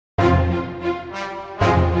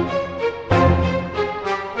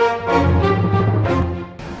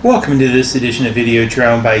Welcome to this edition of Video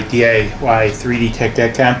Drone by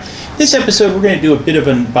DIY3DTech.com. This episode we're going to do a bit of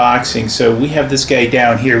unboxing. So we have this guy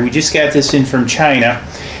down here. We just got this in from China.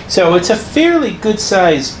 So it's a fairly good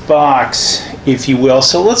sized box, if you will.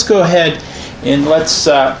 So let's go ahead and let's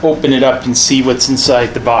open it up and see what's inside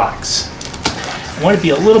the box. I want to be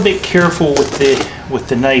a little bit careful with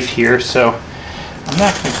the knife here, so I'm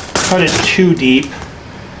not going to cut it too deep.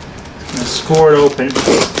 I'm going to score it open.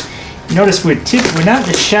 Notice we're not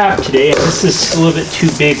in the shop today. This is a little bit too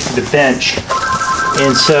big for the bench,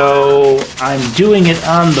 and so I'm doing it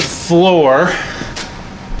on the floor.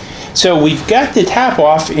 So we've got the top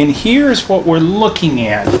off, and here's what we're looking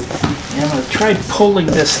at. And I'm going to try pulling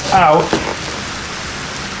this out.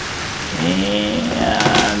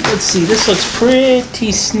 And let's see, this looks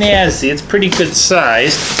pretty snazzy. It's pretty good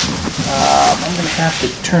size. I'm going to have to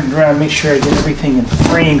turn it around and make sure I get everything in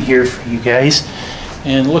frame here for you guys.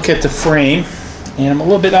 And look at the frame, and I'm a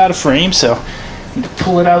little bit out of frame, so I need to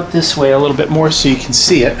pull it out this way a little bit more so you can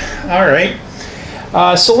see it. Alright,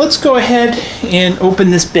 so let's go ahead and open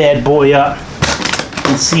this bad boy up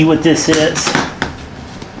and see what this is.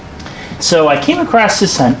 So I came across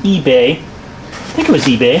this on eBay. I think it was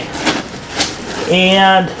eBay.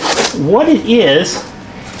 And what it is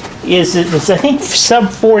it's I think sub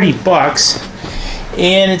 40 bucks.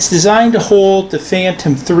 And it's designed to hold the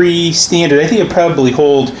Phantom 3 standard. I think it probably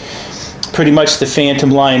hold pretty much the Phantom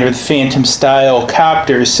line or the Phantom style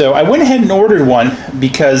copters. So I went ahead and ordered one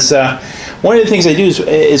because one of the things I do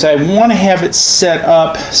is I want to have it set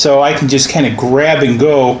up so I can just kind of grab and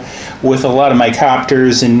go with a lot of my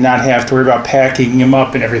copters and not have to worry about packing them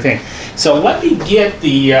up and everything. So let me get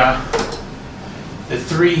the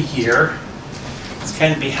 3 here. It's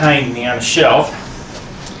kind of behind me on a shelf.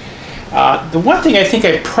 The one thing I think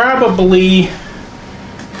I probably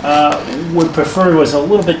would prefer was a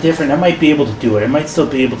little bit different. I might be able to do it. I might still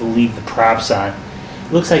be able to leave the props on.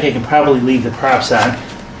 It looks like I can probably leave the props on.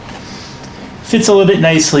 Fits a little bit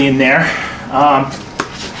nicely in there. I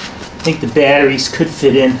think the batteries could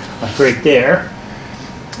fit in like right there.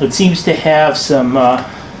 It seems to have some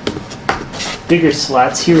bigger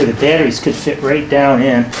slots here. The batteries could fit right down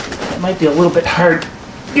in. It might be a little bit hard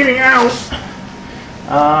getting out.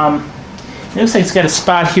 It looks like it's got a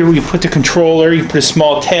spot here where you put the controller, you put a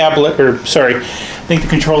small tablet, or sorry, I think the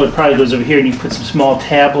controller probably goes over here, and you put some small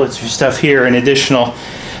tablets or stuff here, an additional.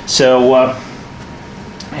 So,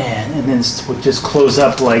 and then it would just close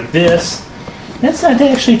up like this. That's not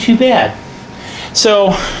actually too bad.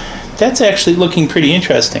 So, that's actually looking pretty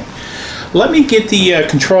interesting. Let me get the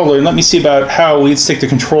controller, and let me see about how we'd stick the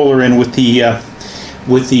controller in with the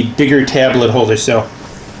bigger tablet holder. So.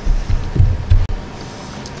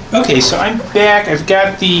 Okay, so I'm back. I've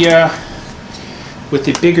got the with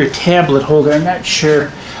the bigger tablet holder. I'm not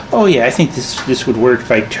sure. Oh yeah, I think this would work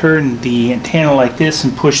if I turn the antenna like this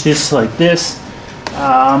and push this like this.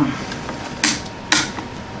 Will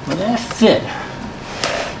that fit?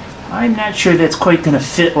 I'm not sure that's quite going to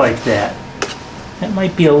fit like that. That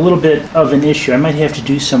might be a little bit of an issue. I might have to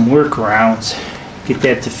do some workarounds, get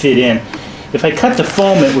that to fit in. If I cut the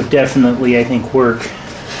foam, it would definitely, I think, work.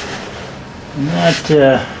 I'm not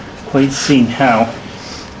quite seeing how.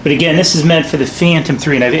 But again, this is meant for the Phantom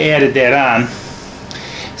 3, and I've added that on.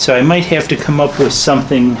 So I might have to come up with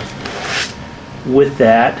something with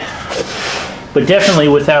that. But definitely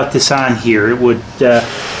without this on here, it would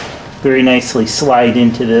very nicely slide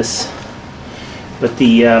into this. But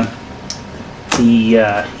the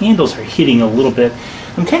handles are hitting a little bit.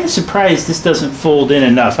 I'm kind of surprised this doesn't fold in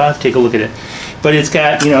enough. I'll have to take a look at it. But it's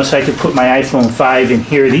got, you know, so I could put my iPhone 5 in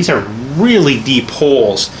here. These are really deep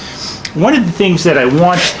holes. One of the things that I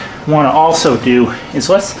want to also do is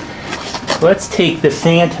let's take the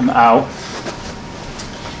Phantom out,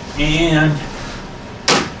 and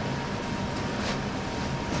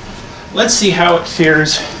let's see how it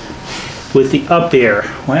fares with the up air.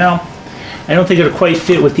 Well, I don't think it'll quite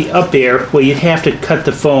fit with the up air. Well, you'd have to cut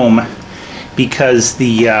the foam because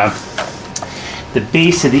the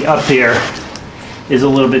base of the up air is a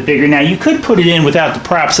little bit bigger. Now you could put it in without the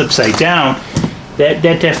props upside down. That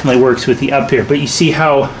definitely works with the up air. But you see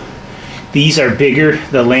how these are bigger?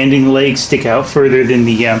 The landing legs stick out further than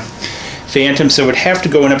the Phantom, so it would have to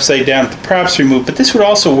go in upside down with the props removed. But this would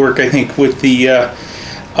also work, I think, with the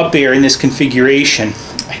up air in this configuration.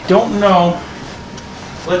 I don't know.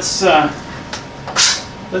 Let's try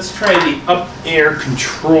the up air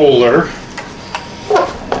controller.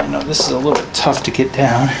 I know this is a little bit tough to get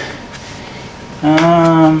down.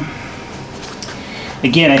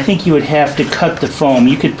 Again, I think you would have to cut the foam.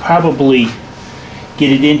 You could probably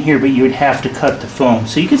get it in here, but you would have to cut the foam.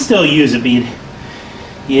 So you could still use it, but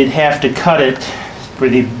you'd have to cut it for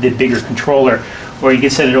the bigger controller, or you can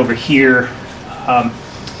set it over here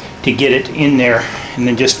to get it in there, and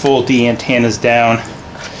then just fold the antennas down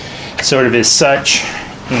sort of as such,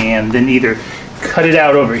 and then either cut it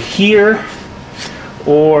out over here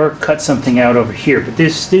or cut something out over here. But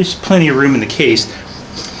there's plenty of room in the case.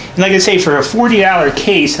 And like I say, for a $40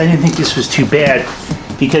 case, I didn't think this was too bad,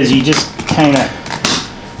 because you just kind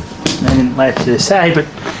of, I didn't latch to the side, but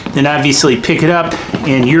then obviously pick it up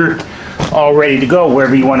and you're all ready to go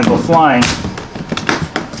wherever you want to go flying.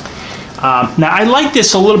 Now I like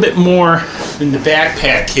this a little bit more than the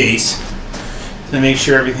backpack case, to make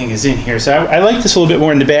sure everything is in here. So I like this a little bit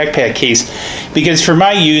more in the backpack case, because for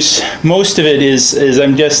my use, most of it is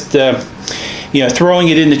I'm just you know, throwing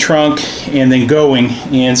it in the trunk and then going,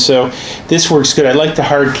 and so this works good. I like the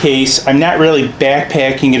hard case. I'm not really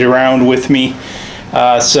backpacking it around with me,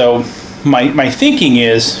 so my thinking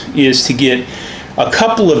is to get a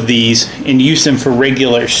couple of these and use them for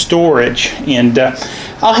regular storage, and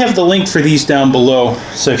I'll have the link for these down below,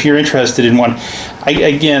 so if you're interested in one.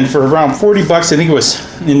 Again, for around 40 bucks, I think it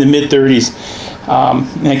was in the mid-30s,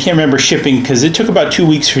 and I can't remember shipping because it took about 2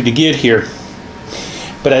 weeks for it to get here.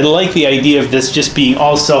 But I like the idea of this just being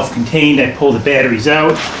all self-contained. I pull the batteries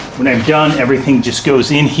out. When I'm done, everything just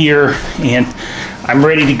goes in here, and I'm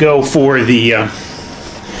ready to go for the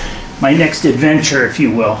my next adventure, if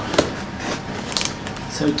you will.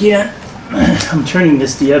 So again, I'm turning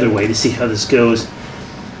this the other way to see how this goes.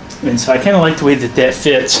 And so I kind of like the way that that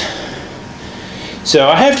fits. So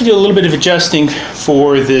I have to do a little bit of adjusting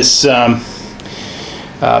for this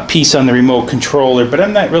piece on the remote controller, but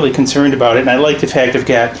I'm not really concerned about it. And I like the fact I've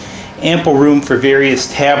got ample room for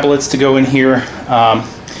various tablets to go in here.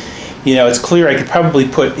 You know, it's clear I could probably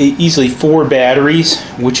put easily 4 batteries,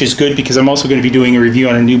 which is good because I'm also going to be doing a review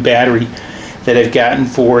on a new battery that I've gotten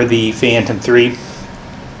for the Phantom 3.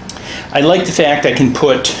 I like the fact I can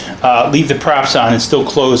put leave the props on and still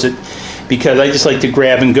close it, because I just like to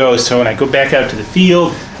grab and go. So when I go back out to the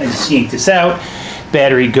field, I just yank this out,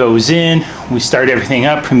 battery goes in, we start everything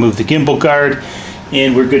up, remove the gimbal guard,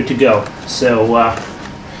 and we're good to go. So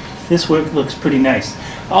this work looks pretty nice.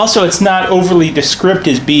 Also, it's not overly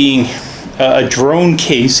descriptive as being a drone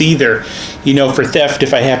case either, you know, for theft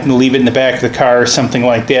if I happen to leave it in the back of the car or something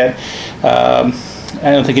like that. I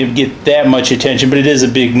don't think it would get that much attention, but it is a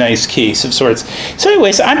big, nice case of sorts. So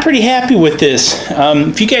anyways, I'm pretty happy with this.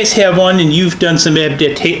 If you guys have one and you've done some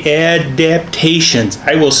adaptations,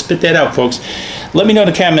 I will spit that out, folks. Let me know in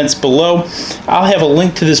the comments below. I'll have a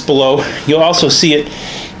link to this below. You'll also see it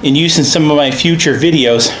in use in some of my future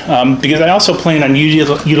videos, because I also plan on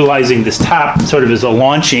utilizing this top sort of as a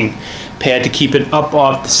launching pad to keep it up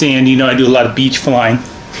off the sand. You know, I do a lot of beach flying,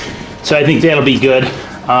 so I think that'll be good.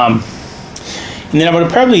 And then I'm going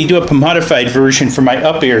to probably do a modified version for my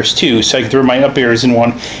up airs too, so I can throw my up airs in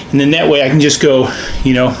one, and then that way I can just go,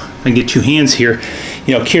 you know, I can get 2 hands here,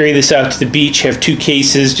 you know, carry this out to the beach, have 2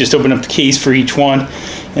 cases, just open up the case for each one,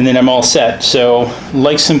 and then I'm all set. So,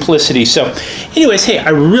 like simplicity. So anyways, hey, I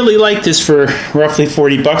really like this for roughly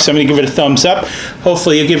 40 bucks. I'm going to give it a thumbs up.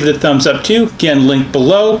 Hopefully you'll give it a thumbs up too. Again, link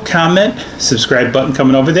below, comment, subscribe button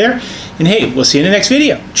coming over there, and hey, we'll see you in the next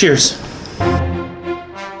video. Cheers.